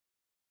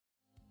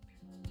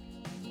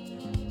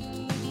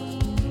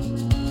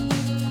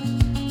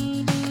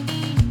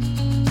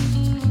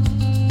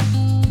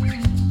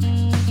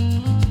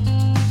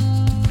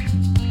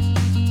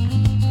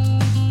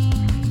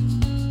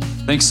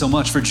Thanks so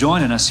much for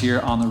joining us here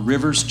on the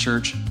Rivers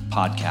Church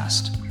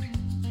podcast.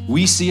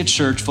 We see a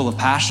church full of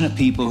passionate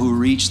people who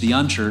reach the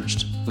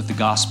unchurched with the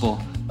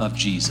gospel of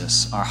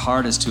Jesus. Our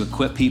heart is to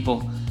equip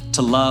people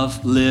to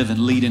love, live,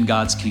 and lead in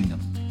God's kingdom.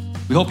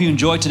 We hope you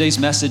enjoyed today's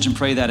message and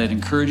pray that it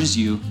encourages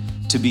you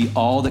to be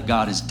all that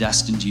God has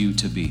destined you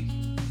to be.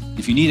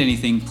 If you need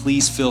anything,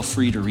 please feel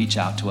free to reach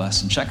out to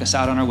us and check us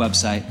out on our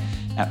website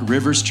at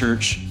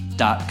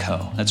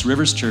riverschurch.co. That's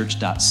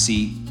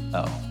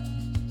riverschurch.co.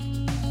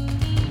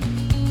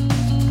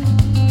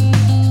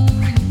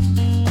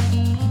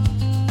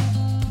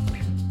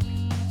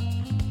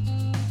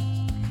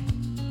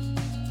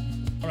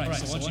 All right,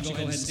 so why don't you go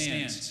ahead and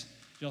stand.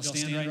 Y'all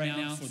stand right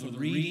now for the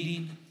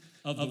reading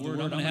of the word.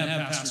 I'm going to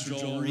have Pastor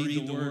Joel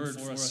read the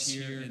word for us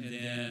here, and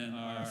then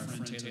our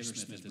friend Taylor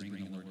Smith is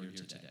bringing the word here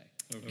today.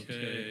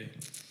 Okay.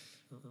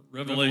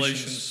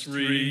 Revelations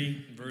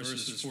 3,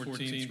 verses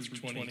 14 through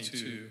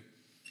 22.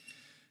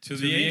 To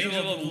the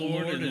angel of the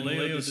Lord in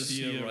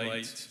Laodicea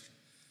write,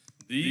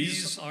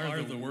 these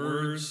are the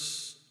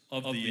words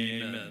of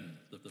the Amen,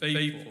 the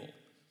faithful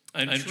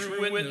and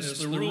true witness,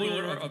 the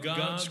ruler of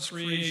God's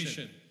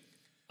creation.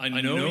 I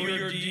know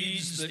your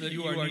deeds, that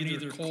you are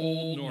neither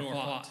cold nor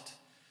hot.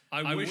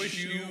 I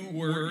wish you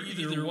were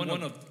either one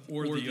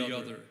or the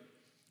other.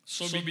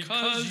 So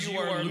because you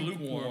are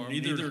lukewarm,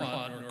 neither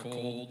hot nor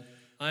cold,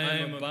 I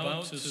am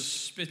about to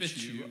spit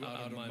you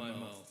out of my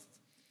mouth.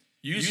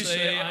 You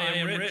say, I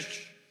am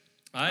rich.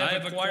 I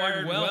have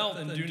acquired wealth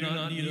and do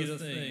not need a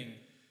thing.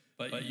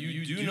 But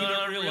you do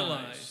not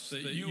realize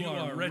that you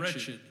are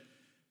wretched,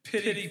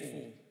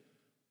 pitiful,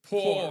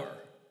 poor,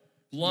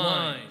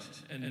 blind,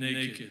 and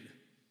naked.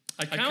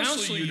 I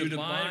counsel you to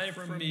buy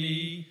from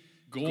me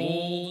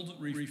gold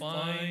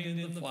refined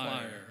in the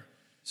fire,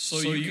 so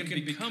you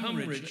can become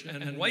rich,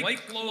 and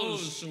white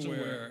clothes to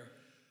wear,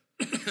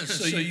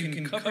 so you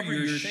can cover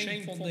your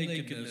shameful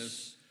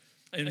nakedness,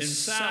 and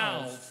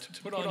salve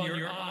to put on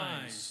your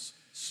eyes,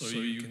 so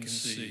you can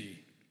see.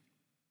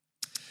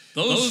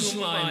 Those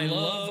whom I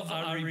love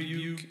I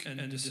rebuke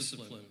and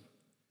discipline.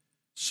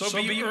 So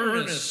be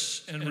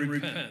earnest and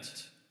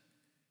repent.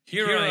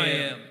 Here I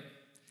am.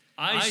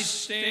 I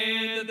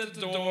stand at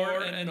the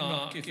door and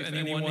knock. If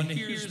anyone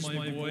hears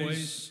my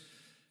voice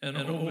and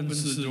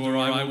opens the door,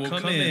 I will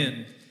come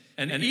in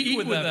and eat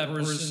with that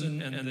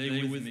person and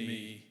they with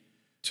me.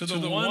 To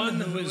the one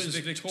who is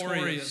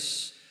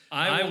victorious,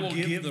 I will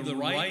give the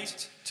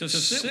right to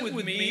sit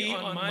with me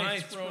on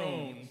my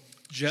throne,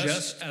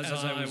 just as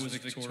I was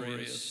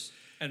victorious,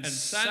 and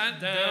sat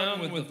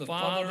down with the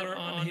Father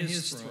on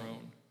his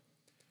throne.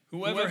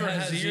 Whoever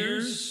has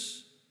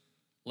ears,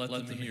 let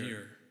them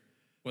hear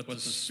what the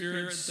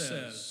Spirit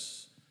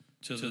says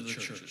to the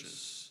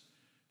churches.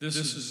 This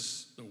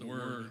is the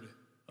word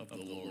of the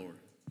Lord.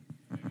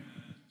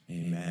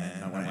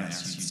 Amen. I want to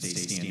ask you to stay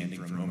standing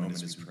for a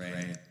moment as we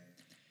pray.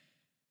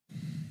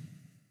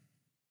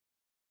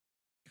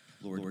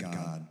 Lord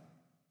God,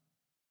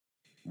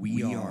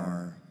 we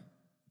are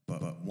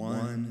but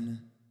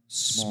one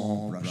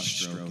small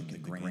brushstroke in the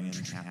grand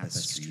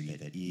tapestry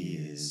that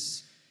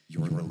is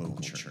your local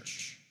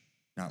church.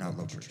 Not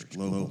local church,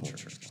 global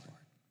church, Lord.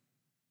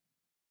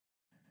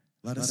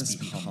 Let us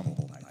be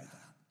humbled by that.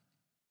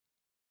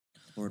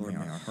 Lord, may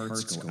our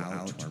hearts go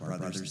out to our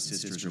brothers and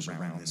sisters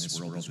around this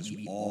world as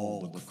we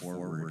all look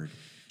forward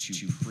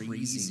to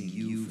praising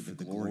you for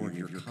the glory of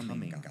your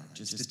coming, God.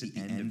 Just at the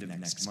end of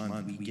next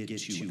month, we get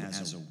to,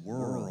 as a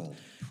world,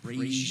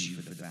 praise you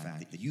for the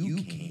fact that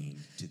you came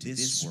to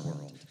this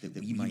world,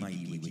 that we might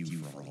be with you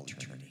for all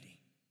eternity.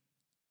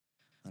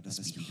 Let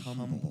us be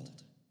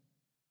humbled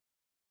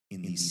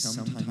in the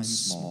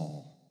sometimes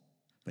small,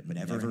 but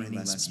never any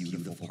less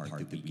beautiful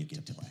part that we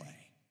get to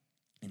play,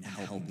 and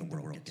help the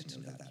world get to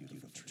know that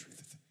beautiful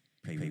truth.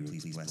 Pray you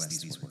please bless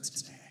these words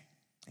today.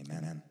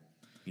 Amen.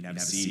 You can have a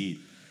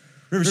seat.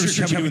 Rivers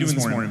Church, how are we doing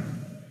this morning?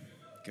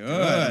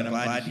 Good. I'm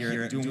glad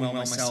you're doing well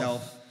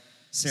myself.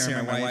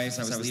 Sarah, my wife,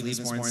 as I was leaving this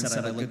morning,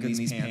 said I look good in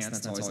these pants.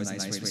 That's always a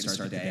nice way to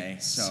start the day.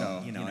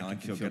 So, I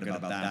can feel good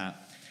about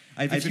that.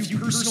 I have a few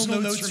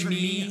personal notes for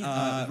me,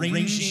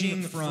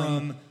 ranging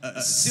from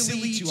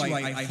silly to,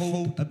 I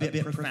hope, a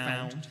bit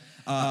profound.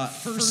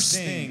 First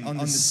thing, on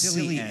the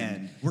silly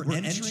end, we're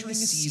entering a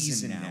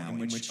season now in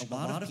which a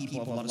lot of people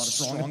have a lot of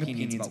strong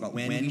opinions about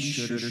when we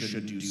should or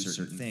shouldn't do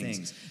certain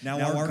things. Now,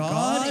 our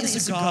God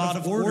is a God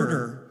of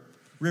order,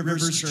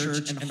 Rivers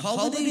Church, and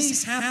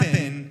holidays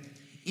happen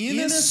in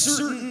a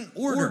certain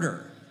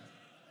order.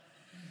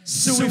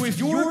 So if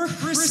your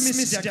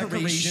Christmas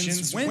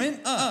decorations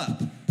went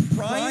up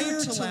prior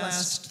to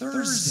last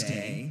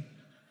Thursday,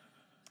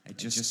 I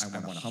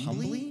want to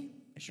humbly,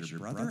 as your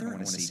brother, I want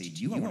to say to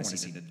you, I want to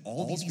say to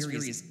all these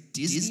various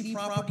Disney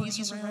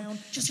properties around,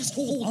 just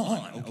hold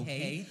on,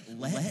 okay?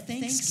 Let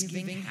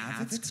Thanksgiving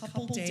have its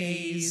couple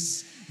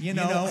days. I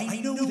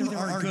know there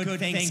are good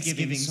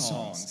Thanksgiving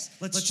songs.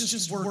 Let's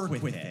just work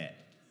with it.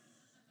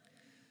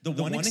 The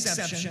one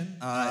exception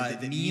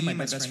that me and my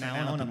best friend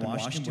Alan up in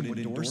Washington would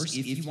endorse,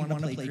 if you want to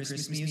play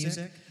Christmas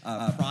music,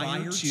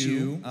 prior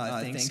to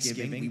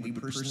Thanksgiving, we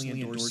would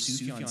personally endorse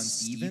Sufjan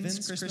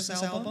Stevens'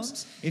 Christmas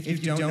albums. If you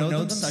don't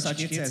know them,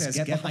 such hits as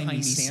Get Behind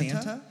Me,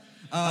 Santa,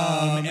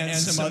 and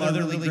some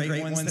other really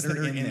great ones that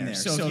are in there.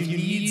 So if you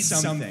need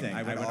something,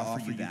 I would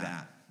offer you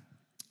that.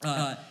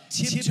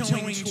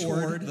 Tiptoeing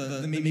toward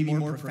the maybe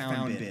more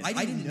profound bit. I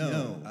didn't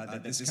know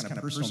that this kind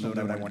of personal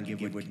note I wanted to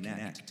give would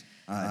connect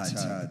to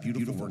the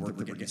beautiful work that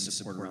we're getting to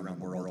support around the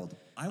world.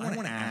 I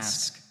want to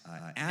ask,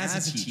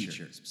 as a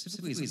teacher,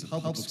 specifically as a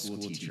public school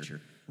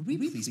teacher, would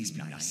we please be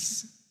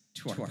nice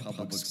to our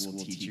public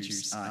school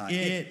teachers?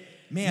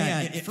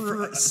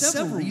 For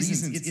several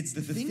reasons, it's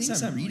the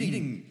things I'm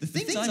reading, the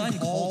things I'm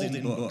called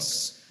in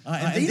books.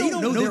 And they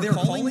don't know they're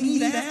calling me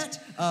that,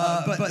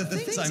 but the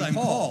things I'm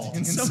called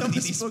in some of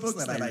these books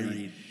that I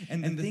read,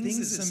 and the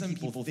things that some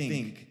people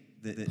think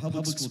that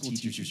public school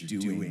teachers are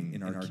doing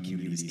in our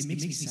communities, it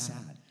makes me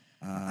sad.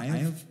 I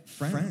have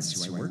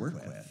friends who I work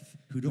with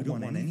who don't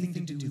want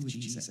anything to do with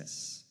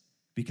Jesus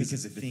because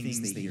of the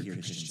things they hear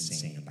Christians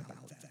saying about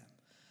them,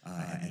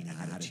 and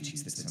the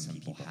attitudes that some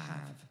people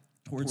have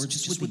towards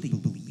just what they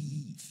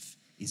believe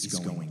is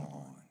going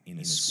on in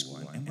a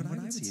school. And what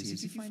I would say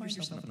is, if you find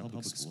yourself in a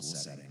public school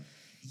setting,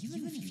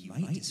 even if you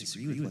might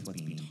disagree with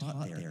what's being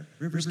taught there,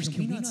 Rivers, can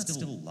we not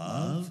still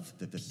love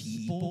the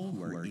people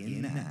who are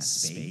in that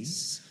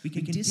space? We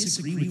can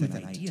disagree with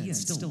that idea and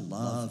still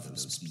love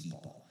those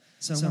people.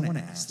 So I want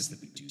to ask that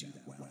we do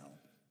that well.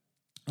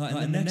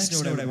 And the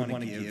next note I want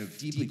to give,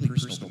 deeply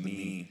personal to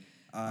me,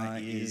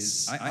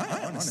 is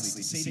I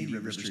honestly say to you,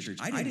 Rivers Church,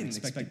 I didn't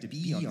expect to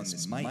be on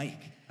this mic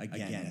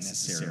again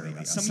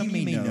necessarily. Some of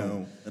you may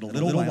know that a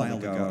little while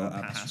ago,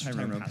 Pastor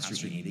Tyrone, Pastor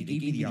Shane, they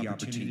gave me the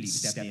opportunity to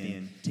step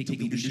in, take a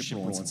leadership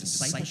role in some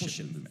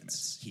discipleship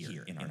movements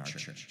here in our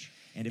church.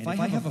 And if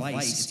I have a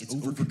vice, it's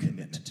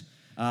overcommitment.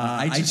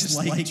 I just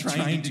like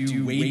trying to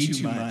do way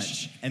too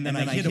much, and then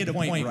I hit a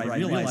point where I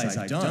realize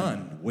I've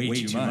done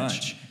way too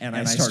much, and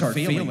I start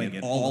failing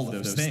at all of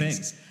those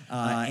things.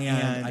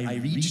 And I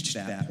reached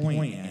that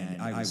point,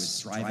 and I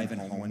was driving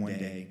home one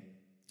day,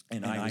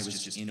 and I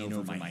was just in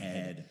over my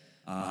head.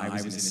 I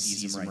was in a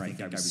season where I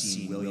think I was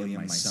seeing William,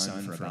 my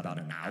son, for about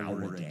an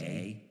hour a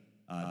day,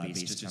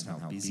 based just on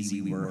how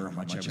busy we were, how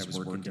much I was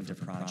working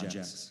different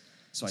projects.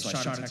 So I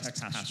shot a text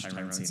to Pastor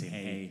Tyrone saying,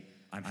 hey,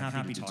 I'm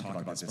happy to talk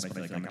about this, but I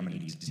feel like I'm going to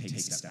need to take a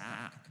step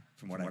back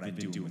from what I've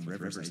been doing with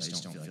Rivers. I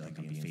just don't feel like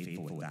I'm being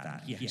faithful with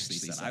that. He actually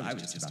said, I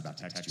was just about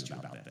to text you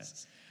about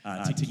this,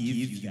 to give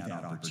you that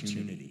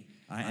opportunity.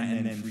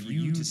 And then for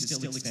you to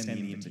still extend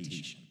the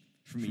invitation,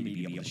 for me to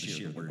be able to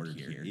share the word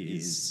here,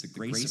 is the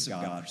grace of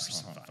God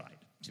personified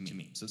to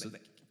me. So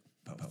thank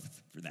you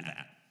both for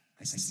that.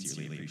 I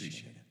sincerely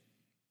appreciate it.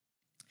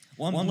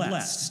 Well, I'm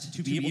blessed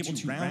to be able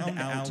to round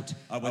out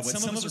what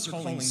some of us are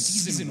calling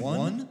season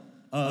 1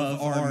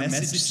 of our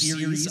message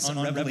series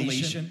on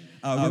Revelation,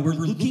 where we're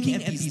looking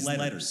at these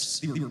letters.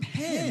 They were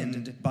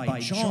penned by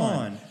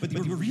John, but they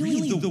were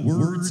really the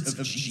words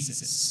of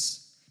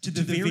Jesus to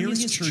the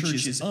various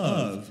churches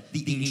of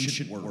the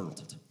ancient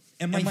world.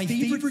 And my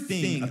favorite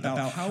thing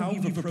about how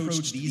we've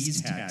approached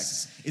these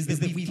texts is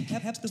that we've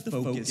kept the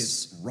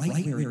focus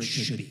right where it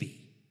should be,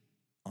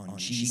 on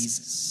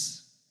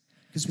Jesus.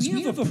 Because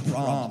we have a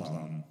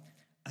problem,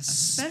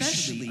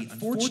 especially,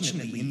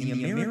 unfortunately, in the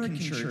American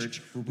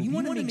church, where we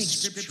want to make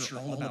Scripture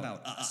all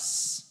about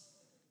us.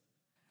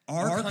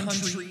 Our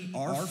country,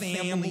 our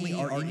family,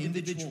 our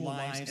individual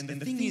lives. And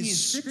the thing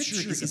is,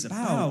 Scripture is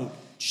about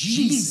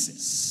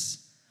Jesus.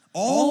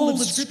 All of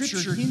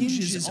Scripture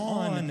hinges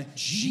on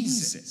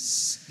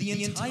Jesus.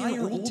 The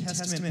entire Old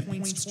Testament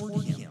points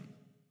toward him.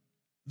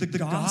 The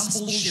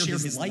Gospels share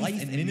his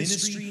life and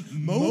ministry.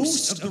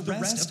 Most of the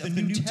rest of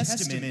the New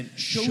Testament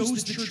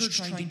shows the church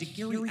trying to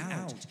carry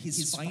out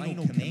his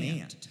final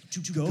command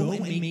to go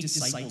and make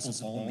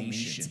disciples of all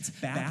nations,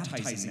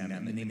 baptizing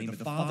them in the name of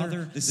the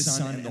Father, the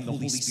Son, and the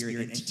Holy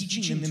Spirit, and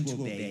teaching them to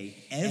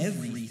obey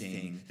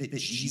everything that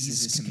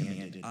Jesus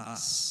commanded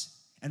us.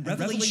 And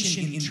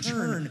Revelation, in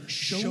turn,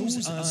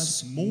 shows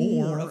us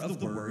more of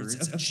the words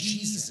of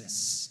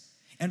Jesus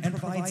and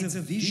provides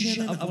a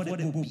vision of what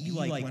it will be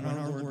like when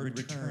our Lord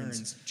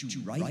returns to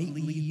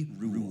rightly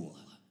rule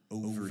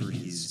over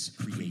his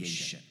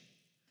creation.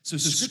 So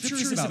Scripture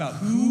is about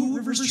who,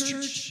 Rivers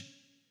Church?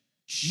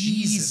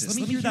 Jesus. Let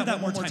me hear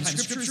that one more time.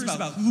 Scripture is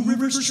about who,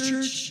 Rivers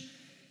Church?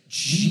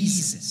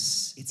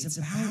 Jesus. It's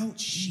about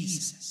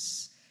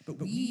Jesus. But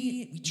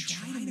we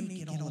try to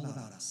make it all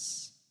about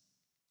us.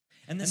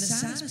 And the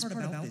saddest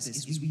part about this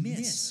is we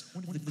miss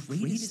one of the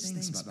greatest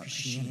things about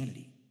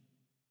Christianity.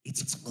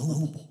 It's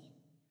global.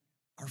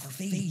 Our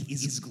faith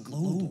is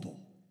global.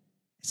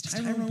 As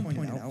Tyrone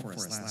pointed out for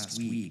us last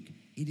week,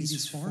 it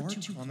is far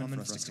too common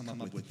for us to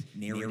come up with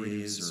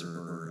narratives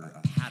or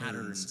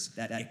patterns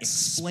that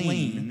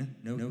explain,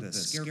 note the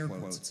scare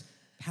quotes,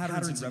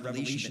 patterns in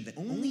Revelation that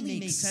only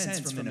make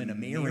sense from an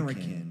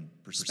American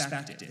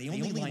perspective. They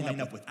only line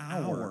up with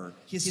our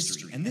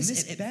history. And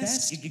this, at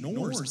best,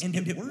 ignores and,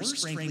 at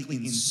worst, frankly,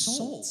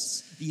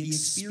 insults the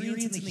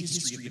experience and the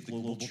history of the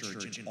global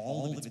church and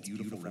all of its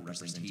beautiful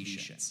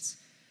representations.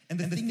 And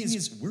the thing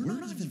is, we're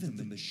not even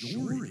the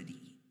majority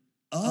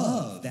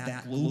of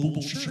that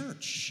global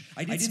church.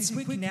 I did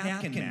some quick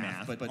napkin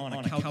math, but on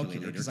a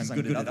calculator, because I'm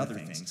good at other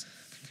things.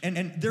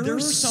 And there are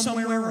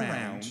somewhere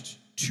around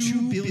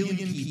 2 billion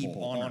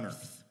people on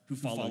earth who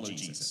follow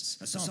Jesus.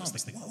 Now, some of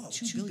us think, whoa,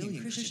 2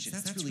 billion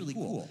Christians, that's really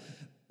cool.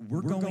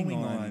 We're going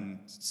on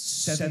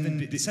 7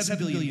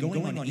 billion,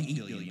 going on 8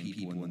 billion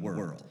people in the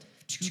world.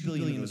 2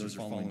 billion of those are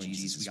following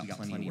Jesus. We got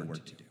plenty of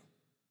work to do.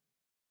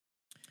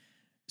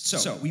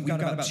 So we've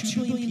got about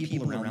 2 billion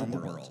people around the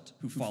world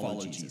who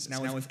follow Jesus.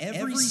 Now, if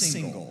every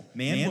single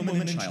man,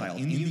 woman, and child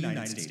in the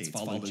United States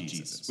followed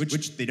Jesus,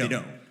 which they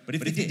don't, but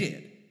if they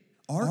did,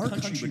 our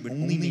country would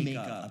only make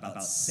up about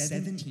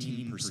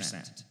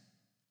 17%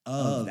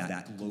 of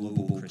that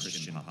global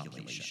Christian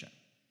population.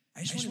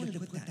 I just wanted to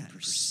put that in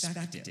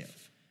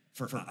perspective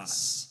for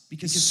us,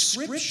 because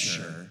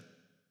Scripture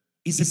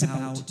is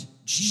about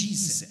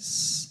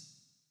Jesus.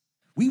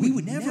 We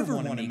would never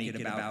want to make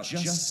it about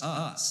just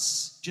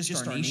us,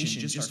 just our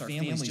nation, just our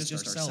families,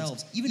 just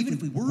ourselves, even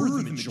if we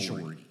were the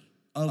majority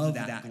of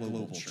that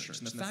global church.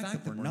 And the fact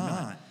that we're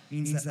not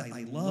means that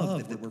I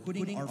love that we're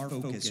putting our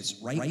focus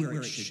right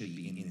where it should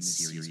be in this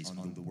series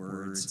on the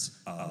words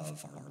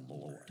of our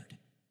Lord.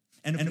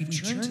 And if we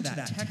turn to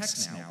that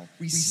text now,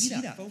 we see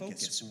that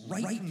focus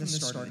right from the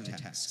start of the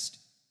text.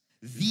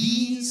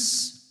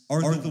 These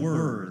are the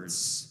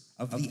words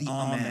of the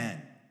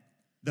Amen,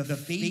 the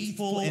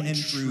faithful and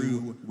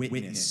true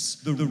witness,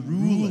 the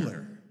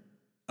ruler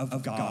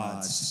of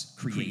God's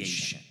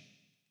creation.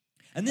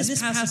 And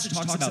this passage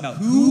talks about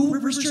who,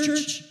 Rivers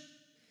Church?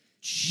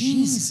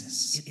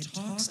 Jesus. It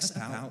talks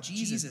about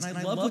Jesus. And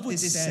I love what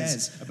this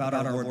says about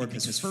our Lord,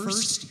 because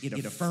first,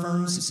 it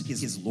affirms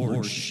his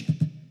lordship.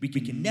 We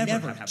can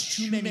never have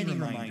too many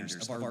reminders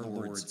of our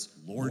Lord's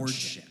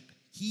lordship.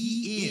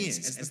 He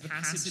is, as the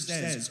passage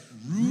says,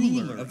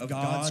 ruler of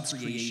God's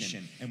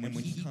creation. And when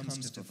he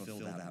comes to fulfill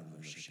that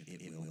rulership,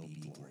 it will be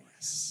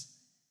glorious.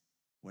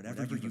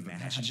 Whatever you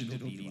imagine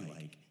it'll be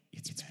like,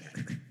 it's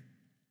better.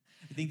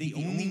 I think the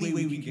only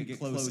way we can get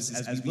close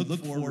is as we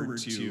look forward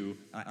to,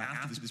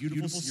 after this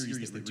beautiful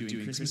series that we're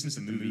doing, Christmas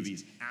in the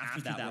Movies,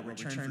 after that we'll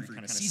return for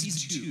kind of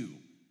season 2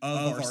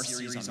 of our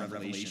series on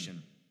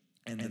Revelation.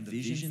 And the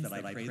visions that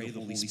I pray the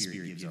Holy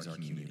Spirit gives our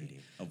community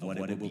of what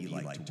it will be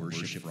like to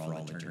worship for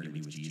all eternity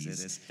with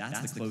Jesus,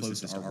 that's the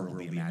closest our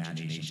worldly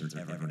imaginations are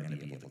ever going to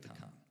be able to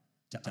come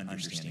to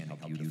understand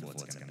how beautiful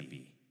it's going to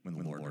be when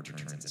the Lord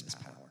returns in his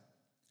power.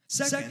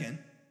 Second,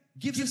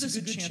 gives us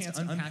a good chance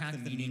to unpack the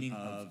meaning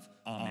of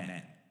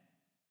Amen,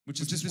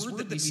 which is this word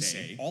that we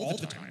say all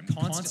the time,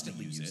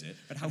 constantly use it,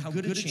 but how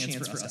good a chance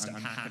for us to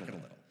unpack it a little.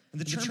 And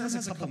the term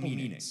has a couple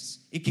meanings.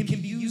 It can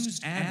be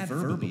used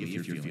adverbially,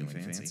 if you're feeling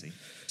fancy,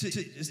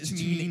 to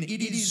mean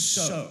it is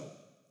so,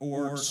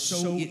 or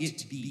so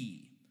it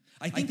be.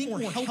 I think more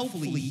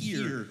helpfully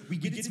here, we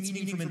get its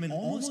meaning from an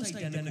almost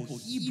identical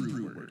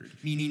Hebrew word,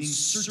 meaning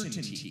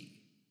certainty,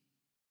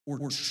 or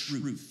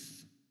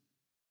truth.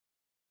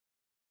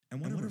 And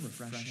what a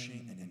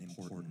refreshing and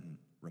important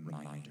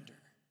reminder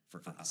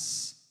for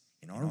us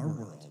in our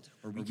world,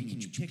 where we can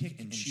pick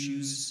and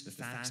choose the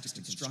facts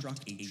to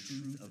construct a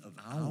truth of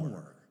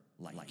our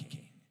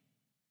liking.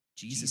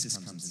 Jesus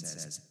comes and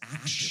says,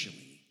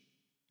 actually,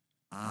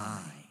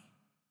 I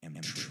am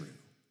true.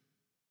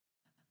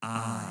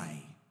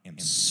 I am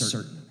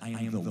certain. I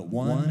am the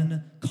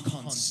one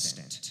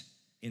constant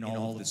in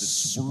all of the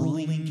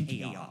swirling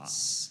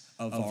chaos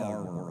of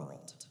our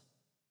world.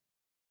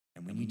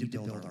 And we need to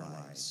build our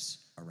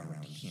lives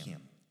around him.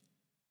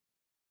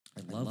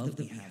 I love that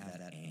we have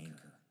that anchor.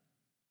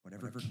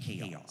 Whatever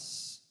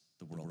chaos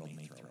the world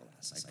may throw at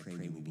us, I pray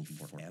we will be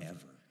forever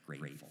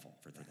grateful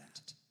for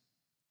that.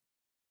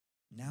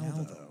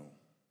 Now, though,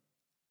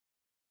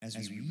 as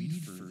we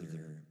read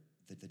further,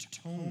 the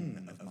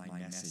tone of my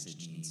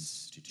message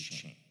needs to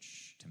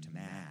change, to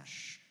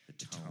match the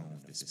tone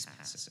of this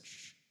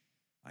passage.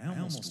 I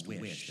almost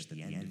wish that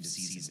the end of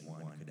season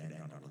 1 could end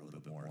on a little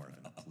bit more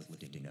of an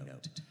uplifting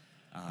note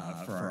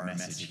for our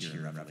message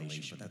here in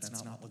Revelation, but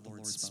that's not what the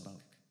Lord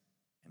spoke.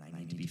 And I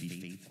need to be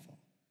faithful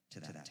to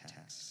that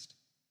text.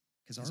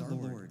 Because our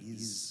Lord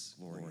is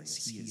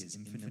glorious. He is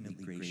infinitely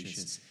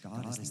gracious.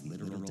 God is the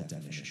literal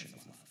definition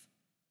of love.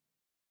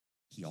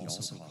 He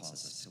also calls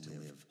us to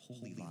live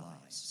holy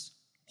lives,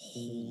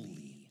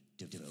 wholly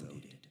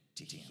devoted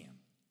to him.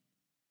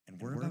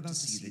 And we're about to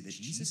see that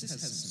Jesus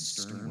has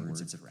some stern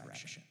words of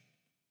correction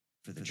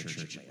for the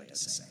church at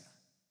Laodicea.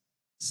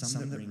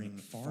 Some that ring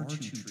far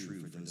too true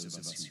for those of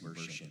us who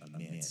worship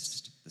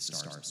amidst the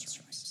stars and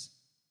stripes.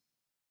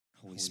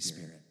 Holy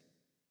Spirit,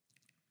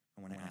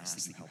 I want to ask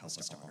that you help us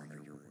to honor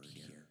your word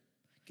here.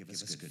 Give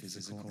us good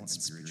physical and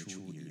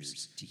spiritual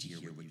ears to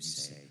hear what you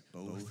say,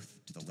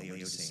 both to the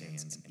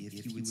Laodiceans and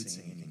if you would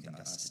say anything to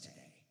us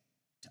today,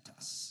 to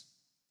us.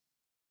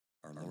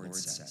 Our Lord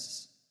said,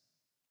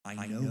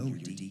 I know your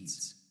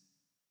deeds,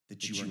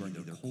 that you are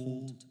neither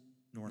cold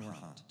nor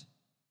hot.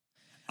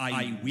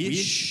 I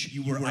wish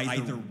you were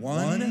either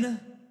one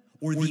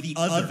or the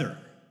other.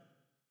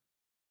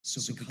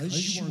 So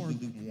because you are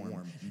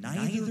lukewarm,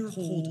 neither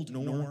cold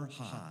nor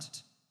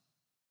hot,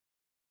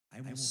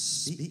 I will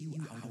spit you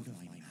out of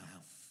my mouth.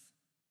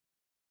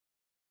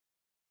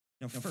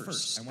 Now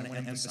first, I want to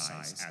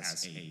emphasize,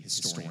 as a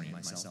historian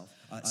myself,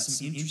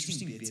 some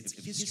interesting bits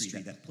of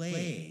history that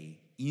play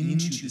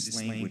into this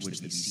language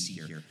that we see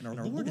here. And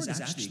our Lord is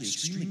actually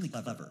extremely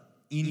clever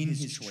in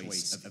his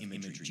choice of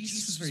imagery.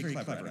 Jesus was very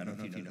clever. I don't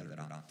know if you know that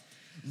or not.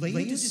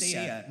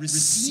 Laodicea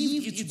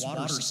received its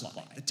water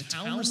supply. The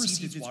town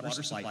received its water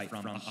supply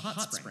from a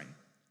hot spring.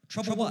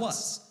 Trouble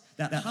was,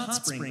 that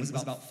hot spring was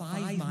about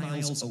 5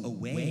 miles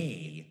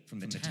away from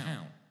the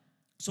town.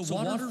 So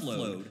water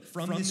flowed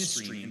from this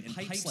stream in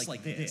pipes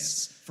like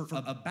this for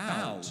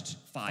about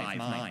 5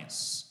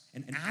 miles.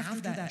 And after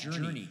that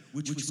journey,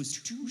 which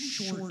was too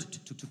short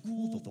to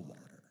cool the water,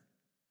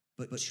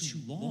 but too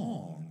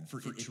long for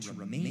it to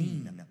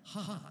remain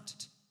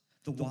hot,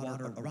 the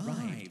water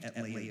arrived at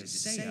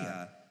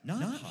Laodicea,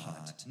 not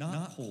hot,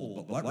 not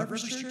cold, but what,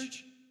 Rivers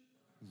Church?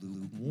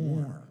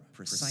 Lukewarm,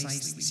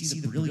 precisely. We see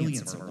the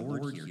brilliance of our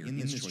Lord here in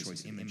this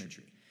choice of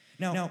imagery.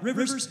 Now,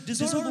 Rivers,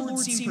 does our Lord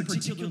seem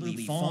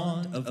particularly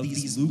fond of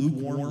these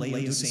lukewarm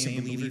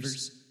Laodicean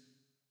believers?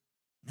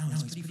 No,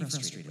 he's pretty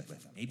frustrated with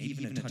them, maybe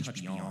even a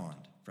touch beyond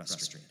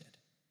frustrated.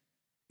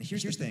 Now,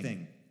 here's the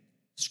thing.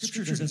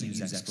 Scripture doesn't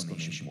use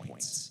exclamation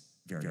points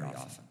very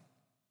often.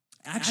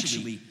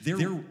 Actually,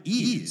 there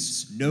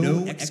is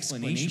no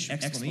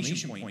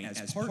exclamation point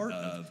as part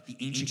of the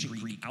ancient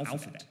Greek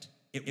alphabet.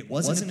 It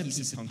wasn't a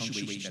piece of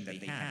punctuation that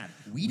they had.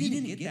 We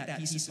didn't get that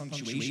piece of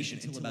punctuation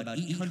until about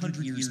 800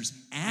 years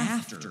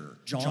after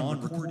John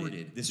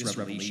recorded this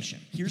revelation.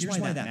 Here's why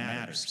that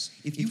matters.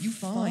 If you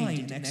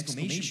find an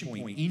exclamation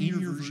point in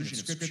your version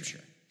of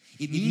Scripture,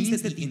 it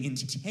means that the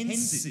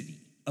intensity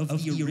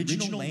of the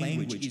original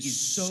language is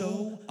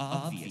so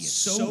obvious,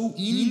 so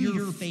in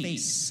your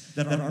face,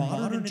 that our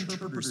modern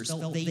interpreters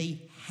felt they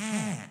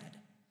had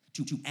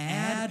to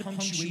add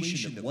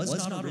punctuation that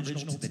was not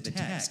original to the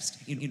text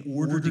in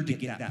order to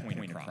get that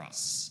point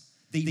across.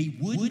 They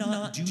would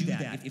not do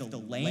that if the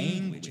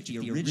language,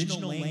 the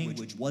original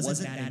language,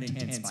 wasn't that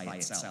intense by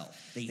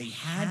itself. They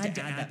had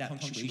to add that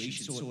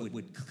punctuation so it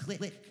would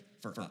click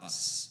for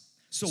us.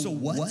 So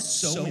what's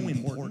so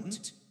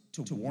important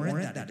to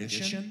warrant that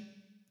addition?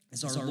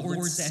 As our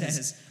Lord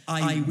says,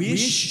 I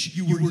wish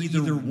you were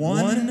either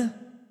one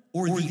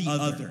or the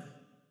other.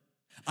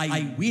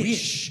 I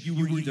wish you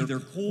were either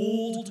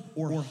cold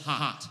or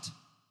hot.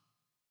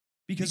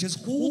 Because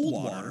cold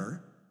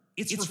water,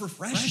 it's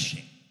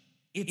refreshing.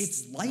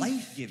 It's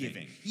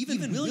life-giving.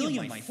 Even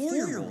William, my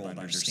 4-year-old,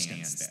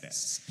 understands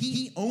this.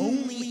 He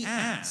only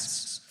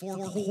asks for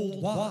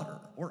cold water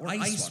or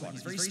ice water.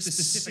 He's very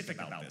specific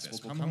about this. We'll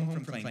come home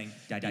from playing,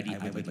 Daddy,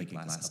 I would like a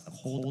glass of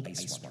cold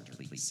ice water,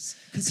 please.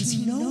 Because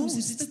he knows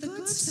it's the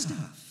good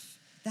stuff.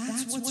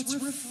 That's what's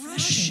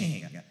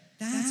refreshing.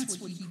 That's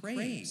what he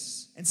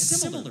craves. And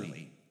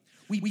similarly,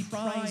 we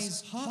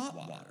prize hot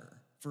water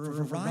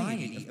for a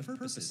variety of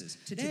purposes.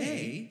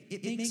 Today,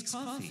 it makes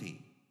coffee.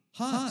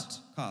 Hot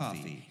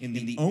coffee in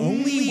the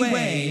only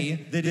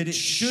way that it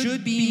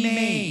should be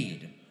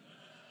made.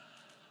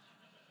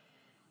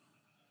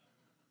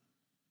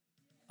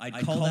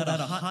 I'd call that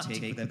a hot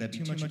take, but that'd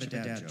be too much of a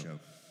dad joke.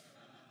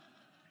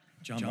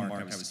 John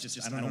Mark,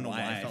 I don't know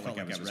why I felt like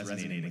I was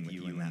resonating with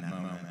you in that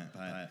moment.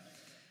 But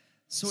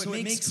so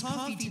it makes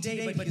coffee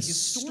today, but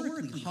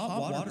historically, hot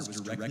water was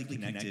directly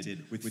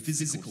connected with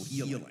physical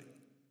healing.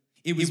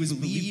 It was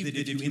believed that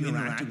if you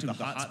interacted with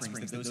the hot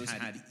springs, that those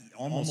had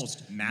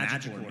almost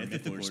magical or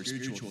mythical or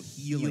spiritual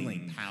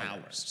healing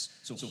powers.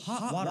 So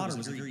hot water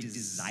was a very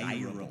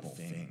desirable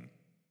thing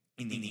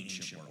in the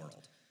ancient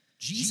world.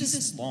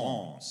 Jesus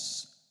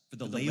longs for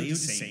the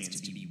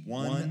Laodiceans to be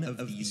one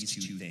of these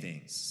two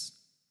things,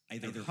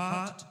 either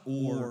hot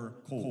or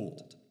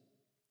cold.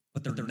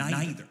 But they're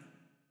neither.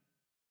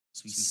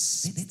 So he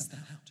spits them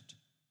out.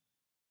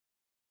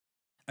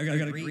 I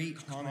got a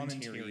great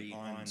commentary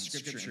on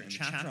Scripture, and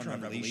chapter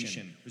on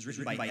Revelation was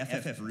written by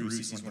F.F. Bruce.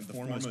 He's one of the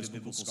foremost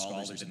biblical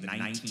scholars in the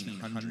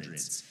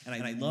 1900s.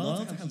 And I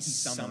love how he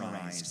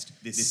summarized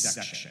this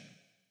section.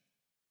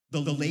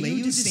 The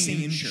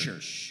Laodicean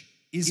church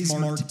is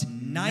marked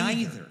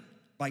neither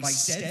by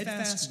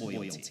steadfast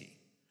loyalty,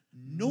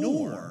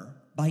 nor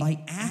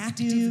by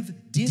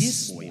active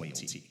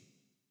disloyalty,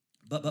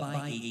 but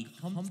by a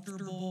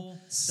comfortable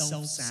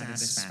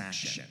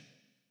self-satisfaction,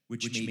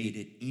 which made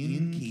it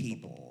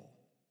incapable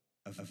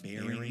of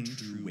bearing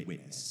true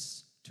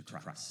witness to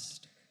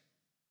Christ.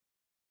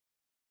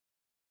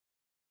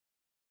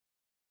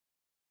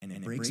 And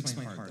it breaks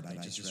my heart that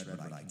I just read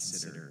what I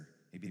consider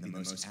maybe the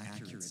most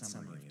accurate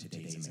summary of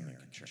today's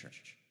American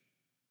church.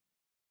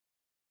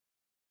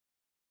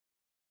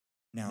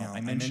 Now,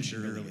 I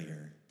mentioned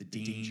earlier the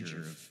danger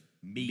of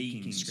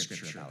making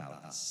Scripture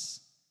about us.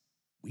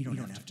 We don't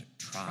have to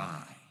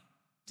try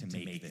to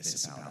make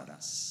this about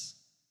us.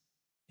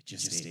 It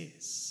just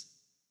is.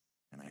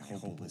 And I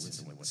hope we'll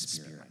listen to what the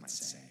Spirit might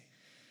say,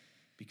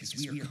 because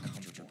we are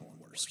comfortable in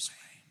the worst way.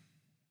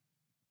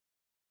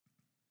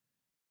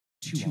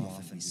 Too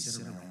often we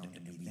sit around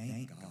and we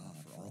thank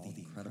God for all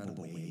the incredible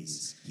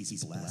ways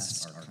He's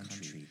blessed our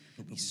country,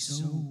 but we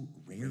so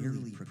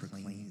rarely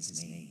proclaim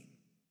His name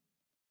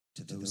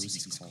to those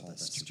He's called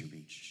us to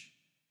reach.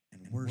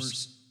 And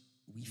worse,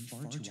 we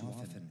far too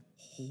often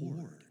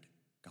hoard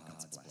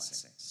God's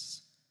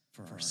blessings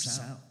for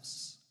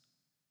ourselves.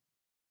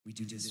 We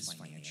do this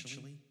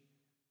financially.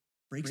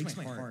 Breaks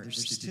my heart. There's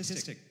a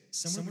statistic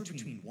somewhere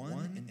between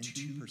 1 and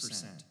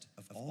 2%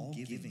 of all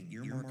giving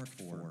earmarked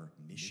for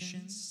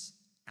missions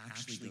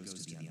actually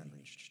goes to the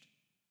unreached.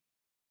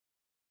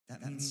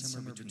 That means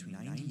somewhere between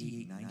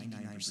 98 and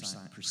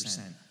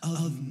 99%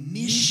 of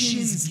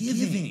missions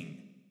giving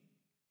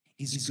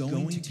is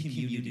going to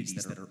communities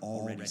that are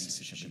already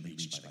sufficiently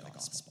reached by the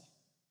gospel.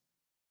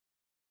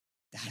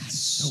 That is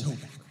so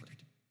backward.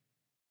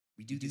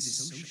 We do this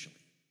socially.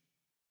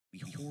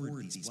 We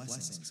hoard these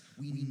blessings.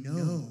 We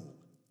know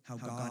how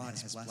God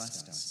has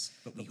blessed us,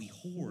 but we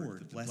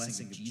hoard the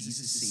blessing of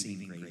Jesus'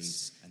 saving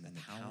grace and the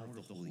power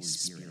of the Holy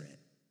Spirit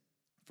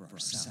for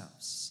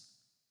ourselves.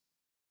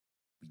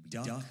 We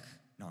duck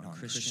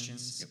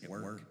non-Christians at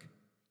work.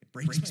 It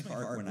breaks my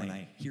heart when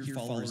I hear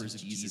followers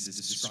of Jesus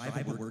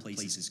describe a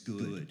workplace as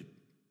good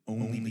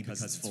only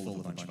because it's full of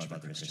a bunch of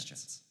other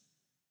Christians.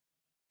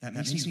 That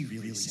makes me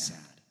really sad.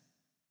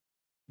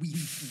 We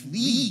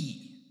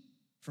flee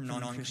from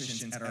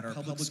non-Christians at our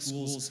public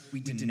schools.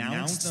 We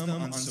denounce them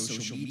on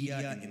social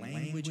media in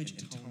language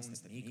and tones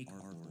that make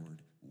our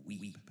Lord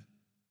weep.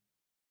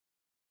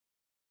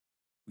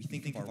 We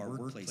think of our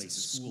workplace, a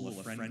school,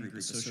 a friend group,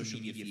 a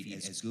social media feed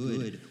as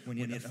good when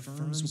it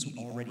affirms what we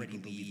already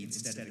believe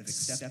instead of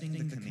accepting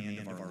the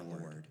command of our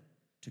Lord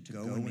to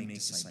go and make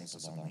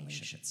disciples of all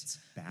nations,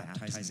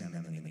 baptizing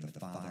them in the name of the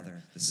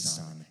Father, the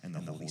Son, and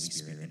the Holy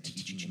Spirit, and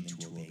teaching them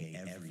to obey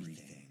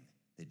everything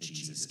that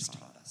Jesus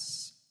taught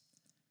us.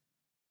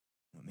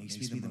 What makes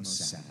me the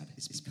most sad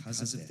is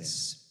because of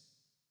this,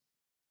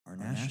 our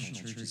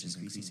national church is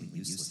increasingly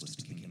useless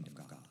to the kingdom of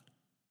God.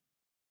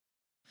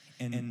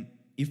 And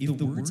if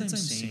the words I'm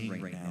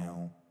saying right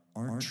now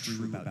aren't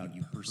true about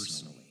you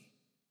personally,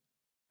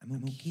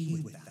 I'm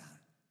okay with that,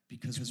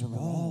 because we're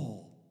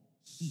all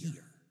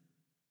here.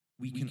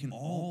 We can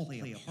all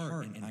play a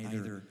part in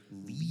either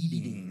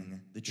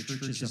leading the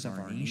churches of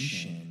our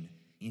nation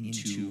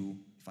into,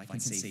 if I can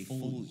say,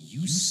 full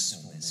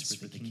usefulness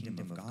for the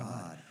kingdom of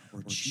God,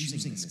 or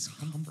choosing this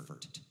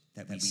comfort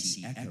that we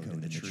see echoed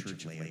in the church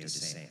of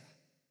Laodicea.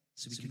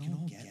 So we can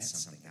all get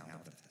something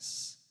out of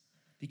this.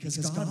 Because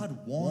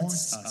God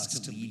wants us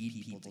to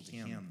lead people to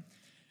Him,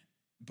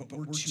 but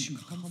we're too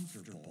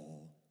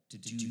comfortable to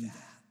do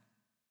that.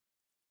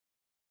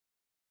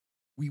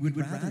 We would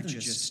rather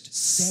just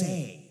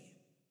say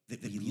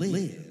that we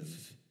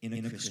live in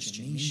a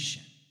Christian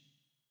nation.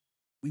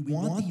 We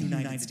want the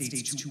United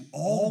States to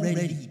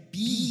already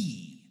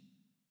be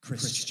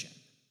Christian,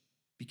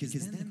 because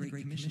then the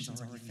Great Commission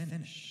is already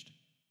finished.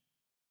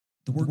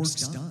 The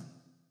work's done.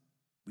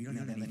 We don't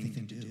have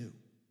anything to do.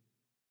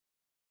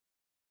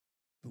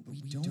 But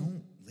we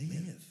don't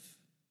live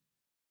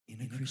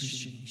in a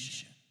Christian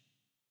nation.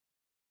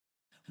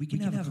 We can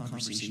have a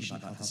conversation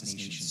about how this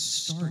nation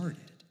started,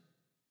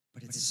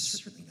 but it's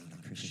certainly not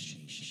a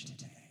Christian nation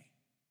today.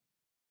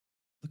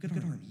 Look at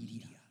our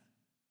media,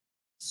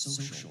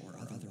 social or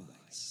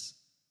otherwise.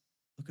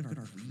 Look at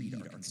our greed,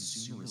 our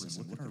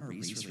consumerism. Look at our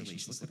race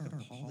relations. Look at our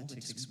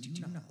politics. We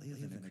do not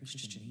live in a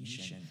Christian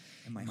nation.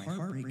 And my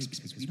heart breaks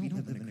because we don't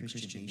live in a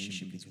Christian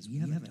nation because we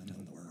haven't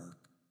done the work.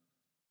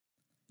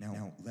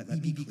 Now, let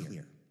me be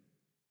clear.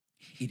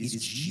 It is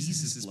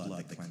Jesus'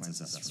 blood that cleanses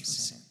us from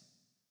sin.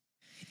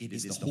 It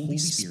is the Holy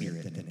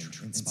Spirit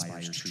that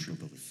inspires true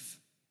belief.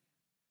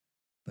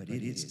 But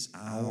it is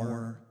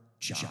our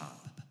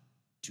job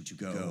to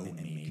go and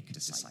make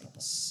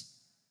disciples,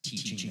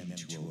 teaching them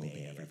to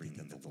obey everything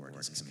that the Lord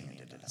has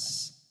commanded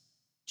us.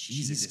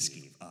 Jesus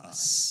gave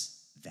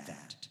us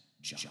that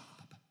job.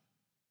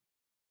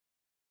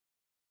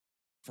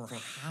 For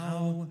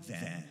how,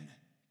 then,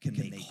 can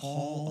they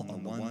call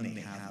on the one they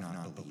have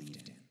not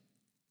believed in?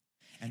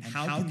 And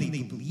how can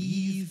they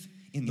believe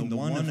in the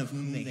one of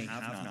whom they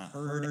have not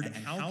heard? And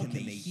how can they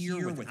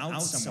hear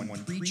without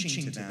someone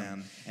preaching to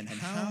them? And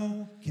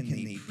how can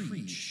they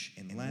preach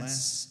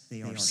unless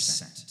they are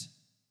sent?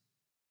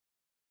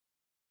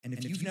 And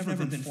if you've never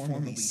been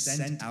formally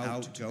sent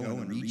out to go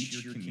and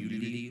reach your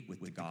community with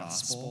the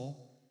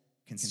gospel,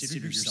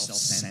 consider yourself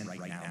sent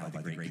right now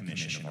by the Great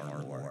Commission of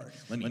our Lord.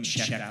 Let me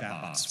check that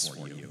box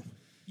for you.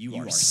 You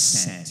are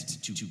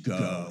sent to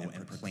go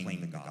and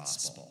proclaim the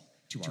gospel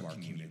to our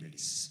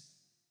communities.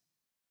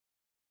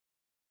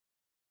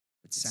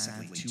 But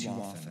sadly, too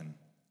often,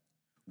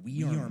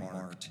 we are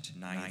marked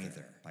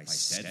neither by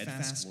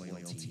steadfast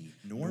loyalty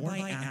nor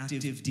by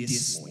active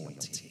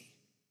disloyalty,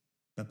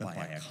 but by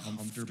a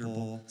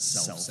comfortable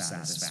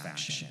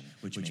self-satisfaction,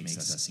 which makes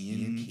us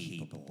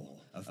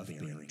incapable of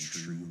bearing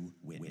true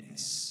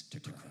witness to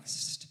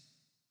Christ.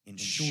 In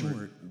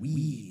short,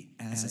 we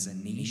as a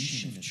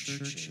nation of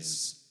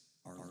churches,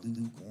 are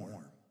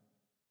lukewarm.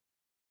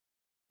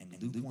 And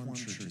lukewarm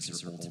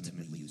churches are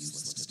ultimately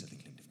useless to the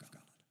kingdom of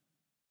God.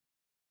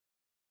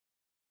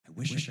 I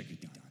wish I could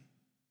be done.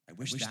 I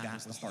wish that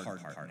was the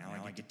hard part. Now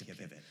I get to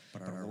pivot.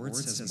 But our Lord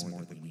says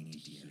more than we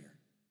need to hear.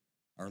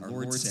 Our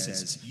Lord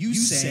says, you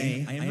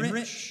say, I am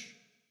rich.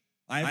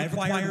 I have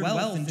acquired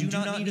wealth and do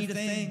not need a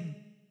thing.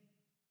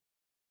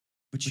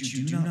 But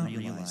you do not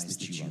realize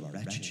that you are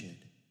wretched,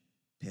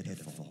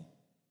 pitiful,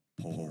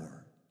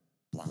 poor,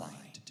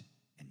 blind,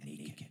 and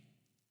naked.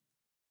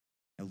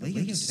 Now,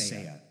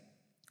 Laodicea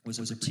was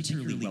a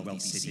particularly wealthy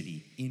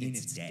city in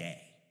its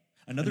day.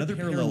 Another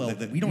parallel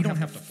that we don't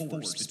have to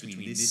force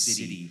between this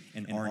city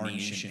and our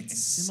nation. And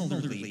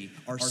similarly,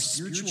 our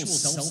spiritual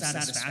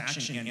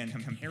self-satisfaction and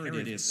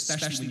comparative,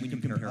 especially when you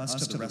compare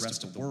us to the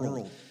rest of the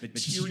world,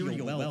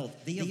 material wealth,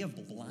 they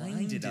have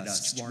blinded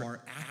us to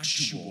our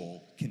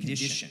actual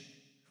condition.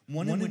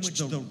 One in which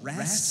the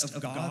rest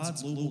of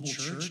God's global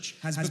church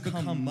has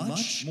become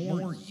much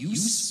more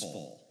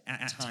useful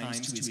at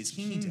times to his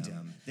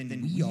kingdom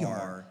than we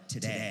are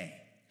today.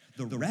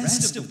 The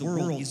rest of the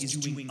world is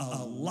doing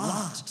a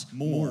lot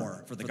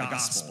more for the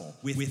gospel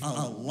with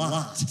a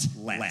lot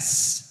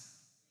less.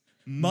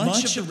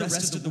 Much of the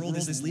rest of the world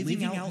is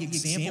living out the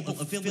example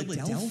of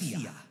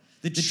Philadelphia.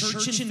 The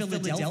church in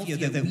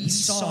Philadelphia that we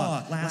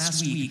saw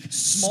last week,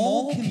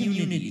 small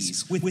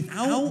communities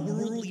without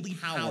worldly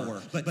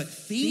power, but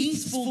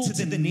faithful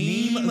to the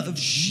name of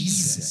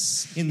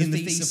Jesus in the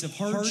face of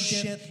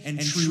hardship and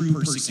true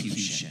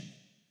persecution.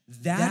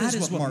 That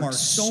is what marks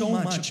so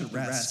much of the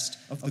rest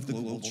of the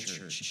global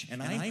church.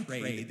 And I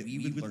pray that we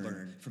would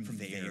learn from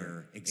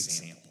their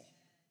example.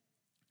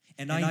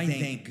 And I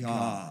thank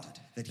God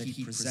that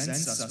he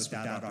presents us with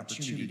that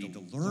opportunity to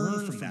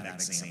learn from that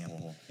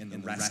example in the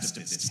rest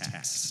of this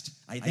text.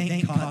 I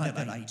thank God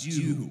that I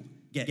do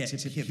get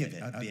to pivot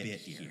a bit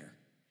here.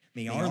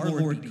 May our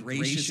Lord be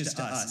gracious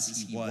to us as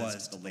he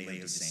was to the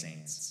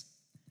Laodiceans.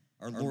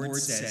 Our Lord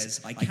says,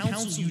 I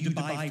counsel you to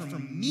buy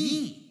from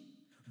me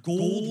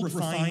gold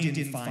refined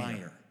in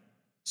fire,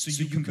 so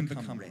you can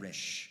become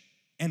rich,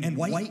 and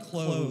white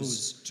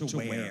clothes to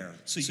wear,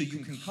 so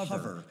you can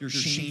cover your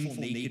shameful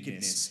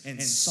nakedness,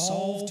 and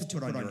salve to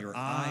put on your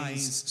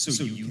eyes,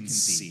 so you can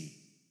see.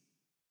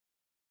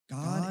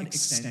 God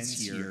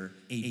extends here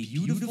a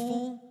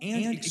beautiful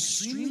and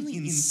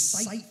extremely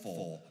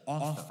insightful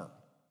offer.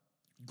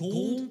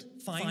 Gold,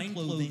 fine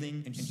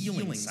clothing, and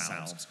healing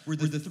salves were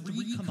the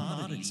three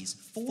commodities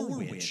for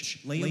which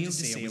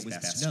Laodicea was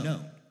best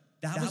known.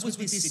 That was what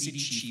this city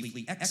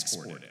chiefly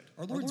exported.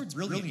 Our Lord's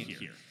brilliant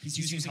here. He's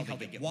using how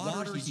they get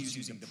water, he's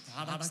using the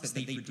products that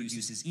they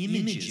produce as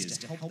images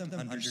to help them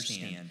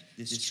understand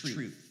this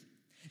truth.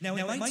 Now,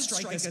 it might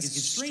strike us as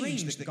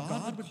strange that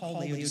God would call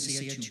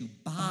Laodicea to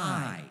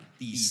buy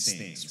these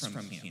things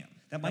from him.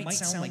 That might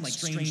sound like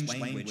strange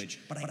language,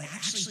 but I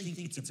actually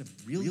think it's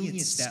a brilliant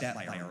step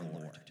by our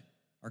Lord.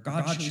 Our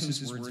God chose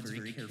his words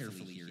very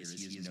carefully here, as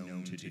he is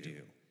known to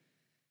do.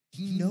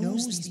 He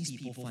knows these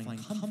people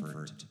find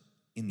comfort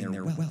in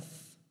their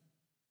wealth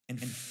and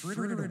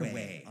fritter it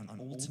away on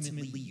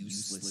ultimately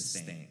useless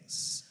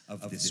things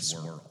of this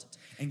world.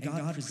 And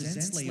God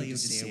presents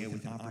Laodicea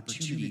with an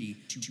opportunity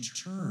to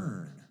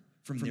turn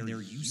from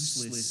their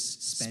useless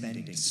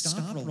spending,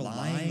 stop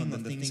relying on the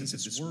things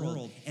of this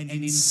world, and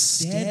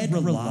instead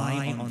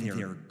rely on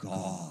their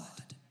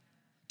God,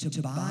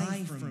 to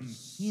buy from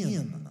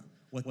him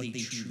what they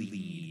truly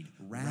need,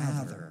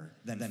 rather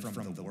than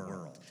from the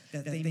world,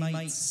 that they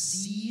might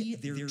see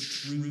their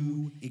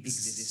true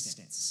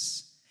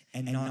existence,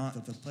 and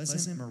not the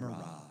pleasant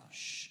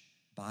mirage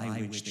by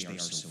which they are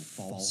so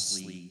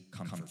falsely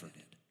comforted.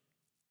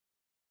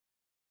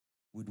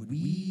 Would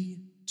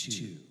we,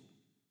 too,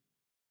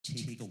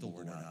 take the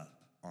Lord up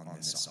on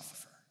this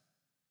offer?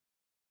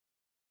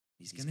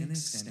 He's going to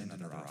extend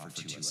another offer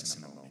to us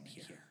in a moment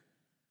here.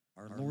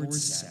 Our Lord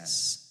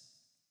says,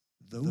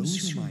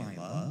 those whom I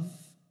love,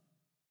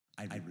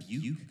 I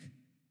rebuke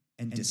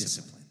and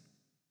discipline.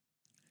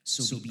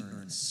 So be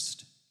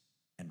earnest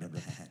and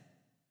repent.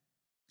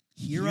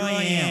 Here I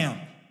am.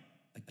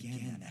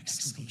 Again, an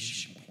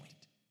exclamation point.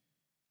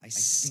 I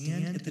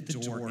stand at the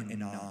door and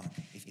knock.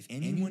 If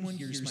anyone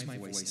hears my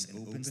voice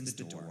and opens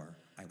the door,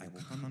 I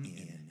will come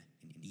in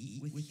and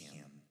eat with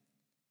him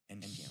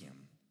and him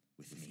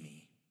with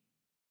me.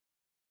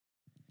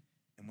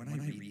 And when I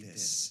read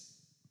this,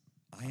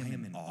 I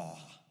am in awe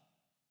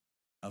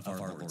of our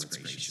Lord's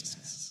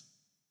graciousness,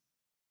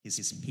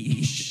 his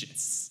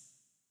patience.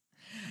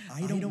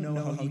 I don't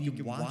know how you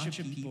can watch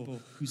a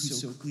people who are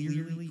so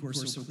clearly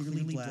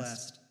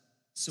blessed,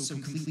 so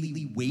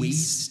completely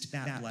waste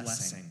that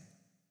blessing,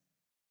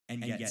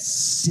 and yet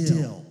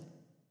still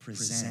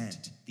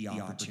present the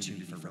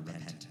opportunity for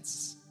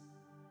repentance.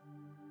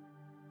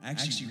 I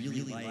actually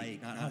really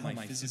like, not how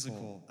my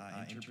physical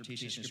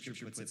interpretation of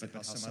Scripture puts it, but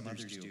how some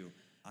others do.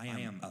 I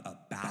am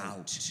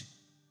about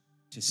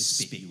to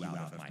spit you out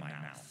of my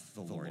mouth,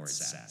 the Lord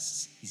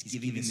says. He's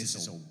giving this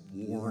as a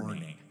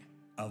warning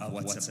of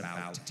what's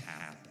about to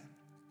happen.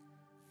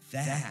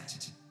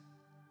 That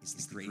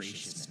is the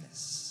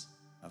graciousness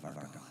of our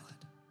God.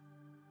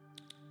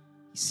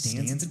 He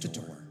stands at the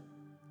door,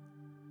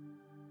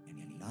 and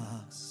he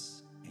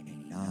knocks, and he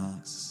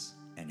knocks,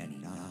 and he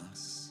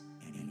knocks,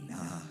 and he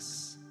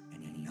knocks,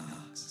 and he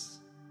knocks.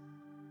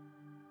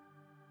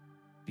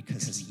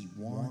 Because he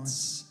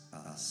wants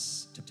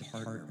us to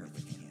partner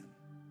with him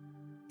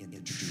in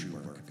the true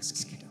work of his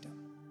kingdom.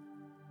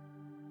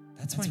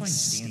 That's why he's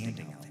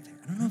standing out there.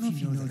 I don't know if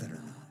you know that or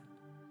not.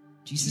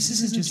 Jesus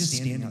isn't just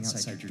standing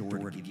outside your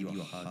door to give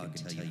you a hug and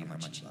tell you how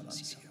much he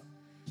loves you.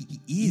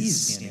 He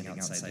is standing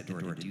outside the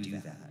door to do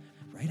that.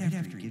 Right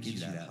after he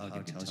gives you that hug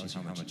and tells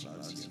you how much he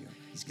loves you,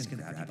 he's going to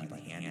grab you by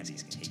the hand and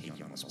he's going to take you on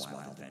the most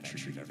wild adventure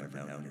you've ever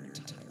known in your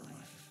entire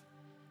life.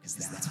 Because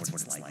that's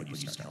what it's like when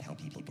you start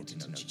helping people get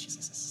to know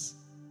Jesus.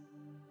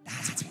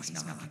 That's why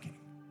he's knocking.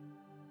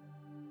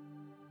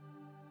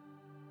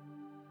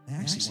 I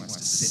actually wants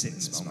to sit in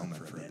this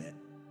moment for a bit.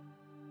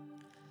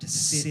 To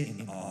sit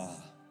in awe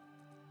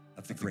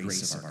of the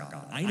grace of our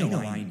God. I know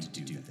I need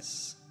to do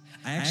this.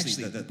 I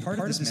actually, the part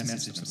of this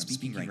message I'm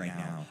speaking right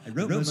now, I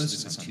wrote most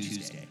of this on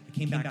Tuesday. I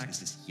came back to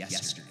this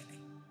yesterday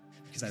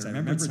because I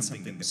remembered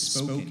something that was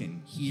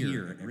spoken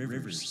here at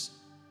Rivers.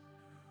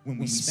 When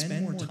we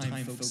spend more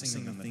time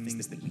focusing on the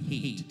things that we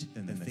hate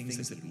than the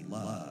things that we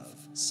love,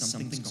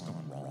 something's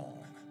gone wrong.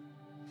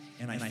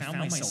 And I found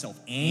myself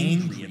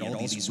angry at all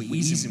these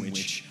ways in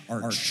which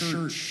our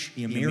church,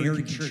 the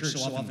American church,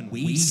 so often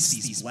wastes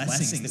these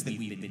blessings that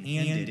we've been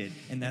handed.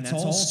 And that's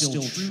all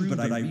still true, but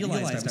I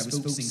realized I was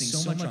focusing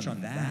so much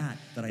on that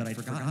I'd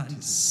forgotten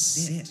to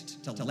sit,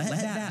 to let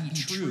that be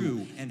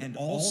true, and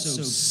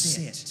also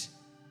sit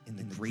in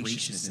the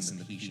graciousness and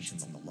the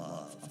patience and the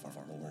love of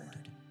our Lord.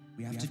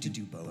 We have to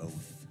do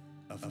both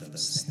of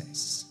those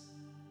things.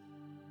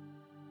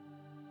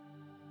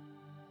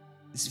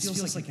 This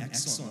feels like an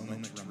excellent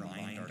moment to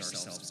remind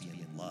ourselves to be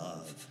in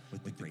love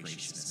with the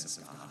graciousness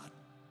of God.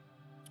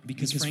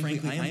 Because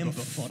frankly, I am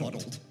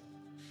befuddled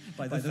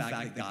by the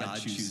fact that God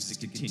chooses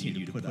to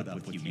continue to put up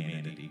with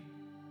humanity.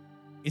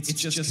 It's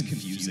just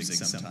confusing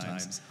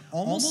sometimes.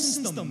 Almost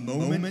since the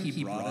moment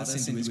he brought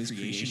us into his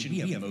creation, we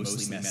have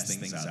mostly messed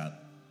things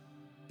up.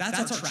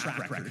 That's our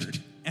track record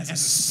as a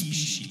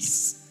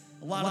species.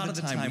 A lot of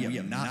the time we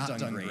have not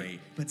done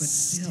great, but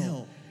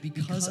still,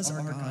 because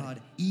our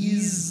God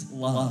is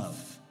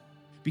love,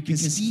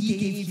 because he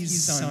gave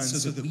his son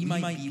so that we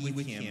might be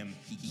with him,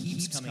 he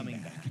keeps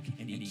coming back,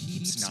 and he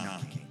keeps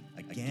knocking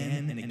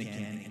again and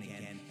again and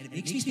again. And it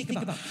makes me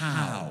think about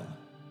how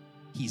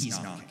he's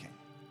knocking.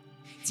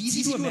 It's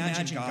easy to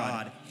imagine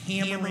God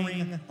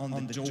hammering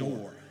on the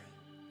door,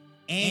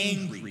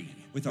 angry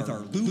with our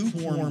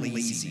lukewarm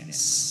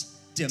laziness,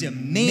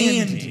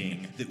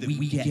 demanding that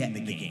we get in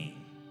the game.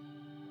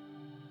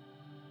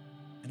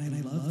 And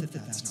I love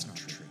that that's not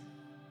true.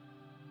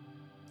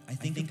 I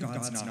think that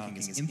God's knocking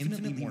is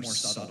infinitely more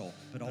subtle,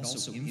 but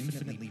also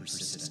infinitely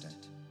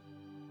persistent.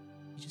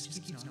 He just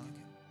keeps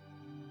knocking.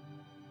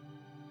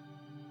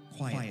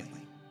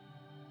 Quietly.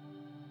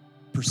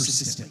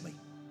 Persistently.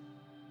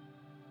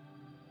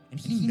 And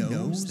he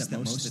knows that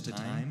most of the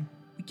time,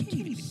 we can't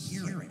even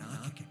hear him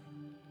knocking.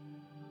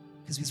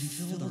 Because we've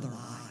filled our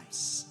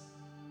lives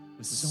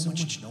with so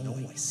much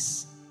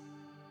noise.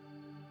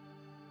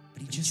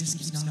 But he just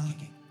keeps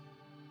knocking.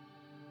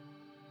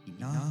 He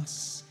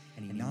knocks,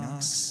 and he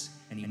knocks,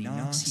 and he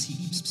knocks. He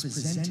keeps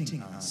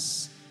presenting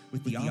us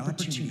with the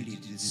opportunity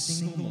to do the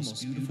single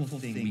most beautiful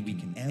thing we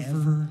can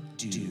ever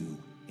do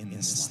in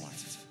this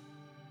life,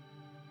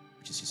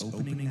 which is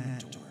opening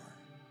that door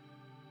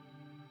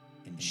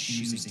and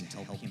choosing to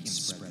help him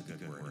spread the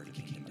good word of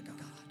the kingdom of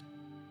God.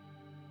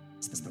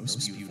 It's the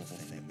most beautiful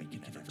thing we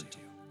can ever do.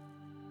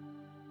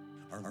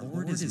 Our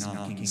Lord is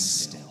knocking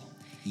still,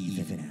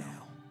 even now.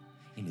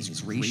 In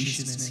his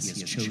graciousness,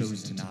 he has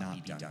chosen to not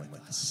be done with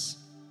us.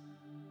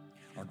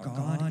 Our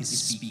God is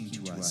speaking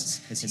to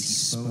us as he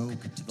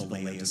spoke to the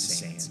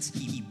Laodiceans.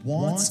 He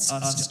wants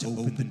us to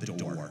open the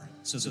door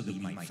so that we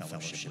might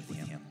fellowship with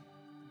him,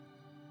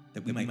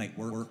 that we might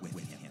work with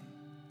him.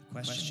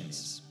 The question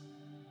is,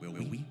 will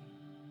we?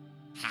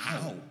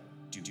 How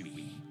do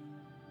we?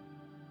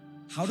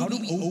 How do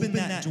we open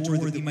that door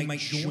that we might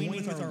join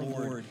with our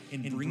Lord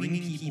in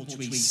bringing people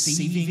to a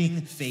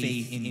saving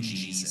faith in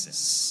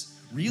Jesus?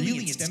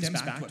 Really, it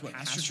stems back to what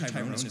Pastor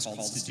Tyrone has called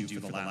us to do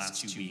for the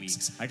last 2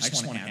 weeks. I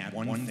just want to add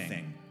one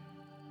thing.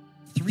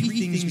 3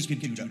 things we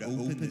can do to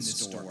open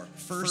this door.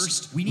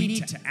 First, we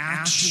need to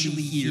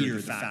actually hear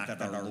the fact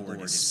that our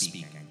Lord is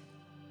speaking.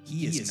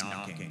 He is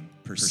knocking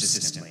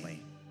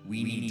persistently.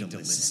 We need to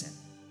listen.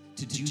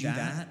 To do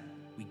that,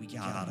 we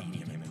gotta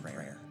meet him in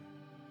prayer.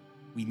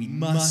 We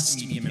must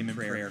meet him in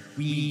prayer.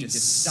 We need to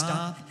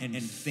stop and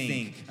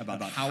think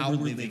about how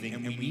we're living,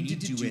 and we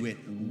need to do it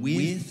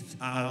with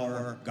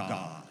our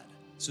God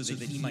so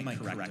that he might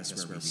correct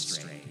us where we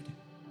strayed.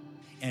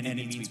 And it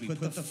means we put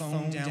the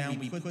phone down,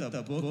 we put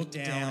the book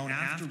down.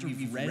 After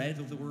we've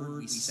read the word,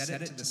 we set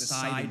it to the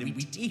side, and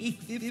we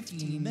take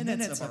 15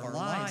 minutes of our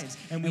lives,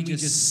 and we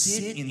just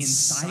sit in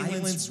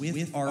silence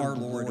with our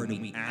Lord,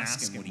 and we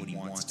ask him what he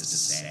wants us to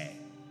say.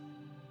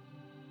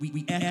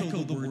 We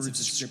echo the words of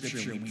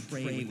Scripture, and we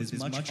pray with as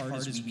much heart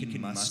as we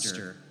can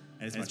muster,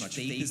 and as much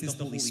faith as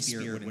the Holy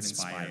Spirit would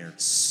inspire.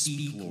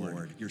 Speak,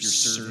 Lord, your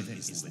servant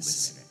is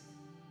listening.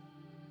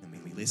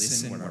 And we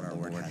listen what our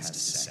Lord has to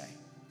say.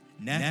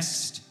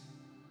 Next,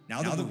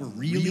 now that we're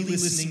really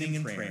listening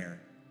in prayer,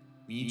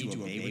 we need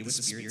to obey what the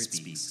Spirit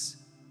speaks.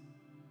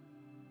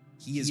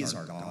 He is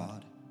our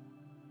God.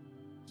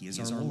 He is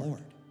our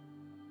Lord.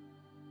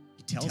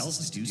 He tells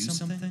us to do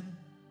something.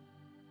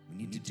 We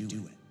need to do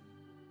it.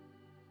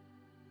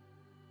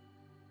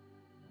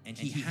 And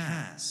he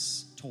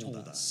has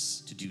told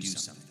us to do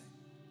something.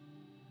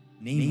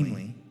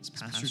 Namely, as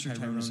Pastor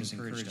Tyrone has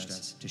encouraged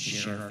us to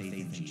share our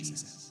faith in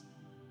Jesus.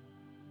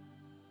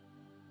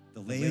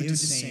 The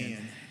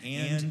Laodicean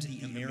and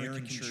the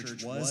American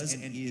church was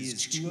and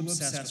is too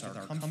obsessed with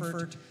our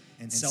comfort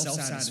and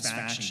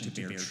self-satisfaction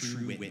to bear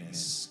true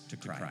witness to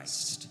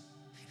Christ.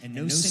 And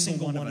no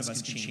single one of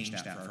us can change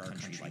that for our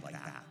country like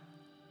that.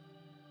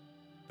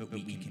 But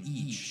we can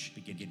each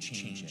begin to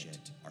change it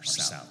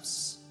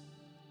ourselves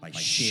by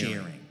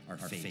sharing our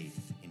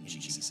faith in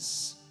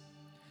Jesus.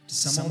 To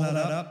sum all that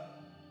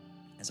up,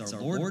 as our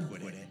Lord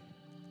put it,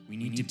 we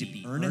need to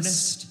be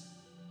earnest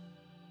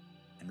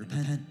and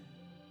repent.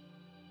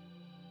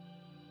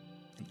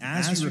 And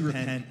as we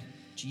repent,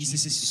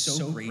 Jesus is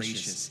so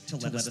gracious to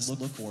let us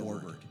look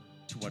forward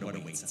to what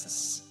awaits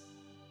us.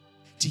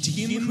 To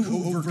him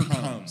who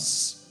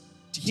overcomes,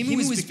 to him who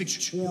is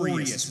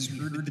victorious, as we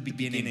heard at the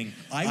beginning,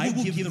 I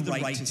will give the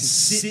right to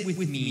sit with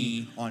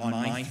me on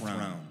my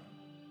throne,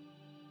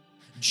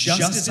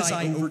 just as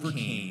I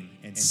overcame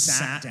and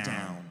sat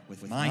down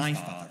with my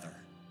Father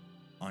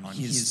on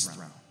his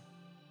throne.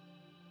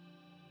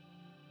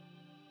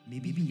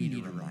 Maybe we need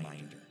a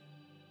reminder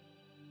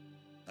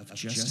of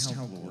just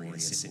how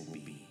glorious it will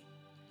be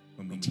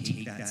when we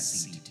take that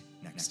seat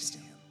next to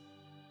him.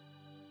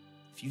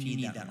 If you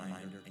need that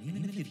reminder, and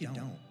even if you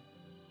don't,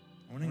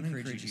 I want to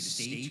encourage you to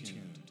stay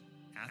tuned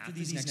after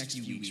these next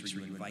few weeks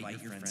where you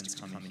invite your friends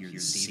to come and hear the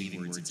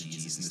saving words of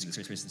Jesus in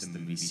this Christmas the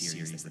movie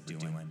series that we're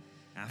doing.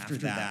 After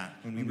that,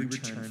 when we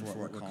return for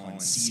what we're calling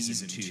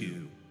season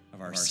 2 of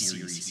our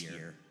series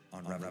here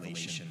on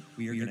Revelation,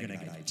 we are going to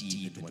dive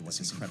deep into what this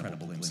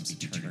incredible glimpse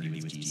of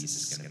eternity with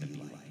Jesus is going to be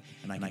like.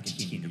 And I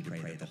continue to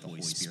pray that the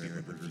Holy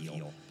Spirit would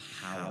reveal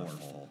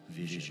powerful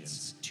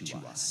visions to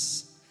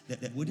us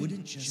that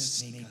wouldn't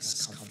just make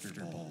us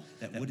comfortable,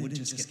 that wouldn't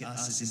just get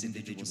us as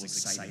individuals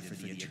excited for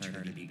the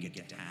eternity we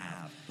get to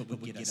have, but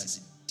would get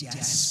us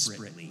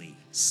desperately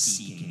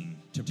seeking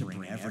to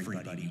bring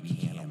everybody we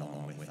can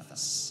along with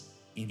us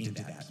into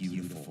that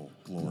beautiful,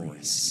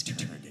 glorious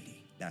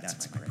eternity.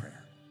 That's my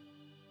prayer.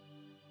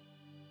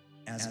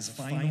 As a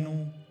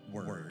final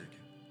word,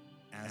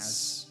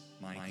 as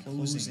my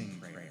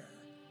closing prayer,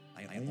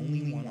 I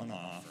only want to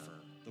offer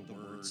the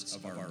words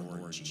of our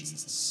Lord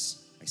Jesus.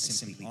 I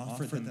simply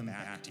offer them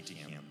back to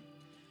him.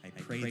 I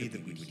pray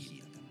that we would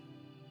heed them.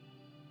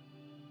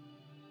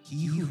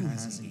 He who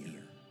has an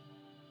ear,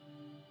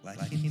 let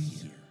him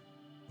hear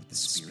what the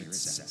Spirit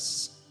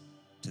says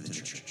to the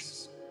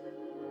churches.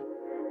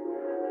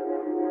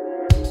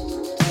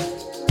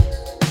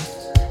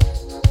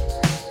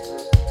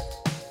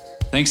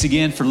 Thanks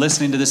again for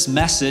listening to this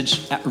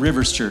message at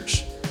Rivers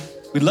Church.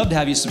 We'd love to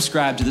have you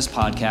subscribe to this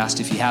podcast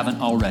if you haven't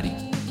already.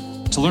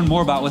 To learn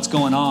more about what's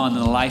going on in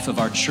the life of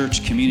our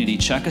church community,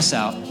 check us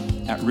out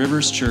at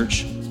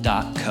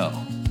riverschurch.co.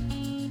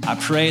 I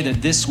pray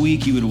that this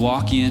week you would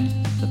walk in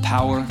the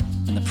power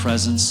and the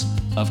presence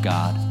of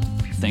God.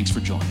 Thanks for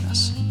joining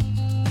us.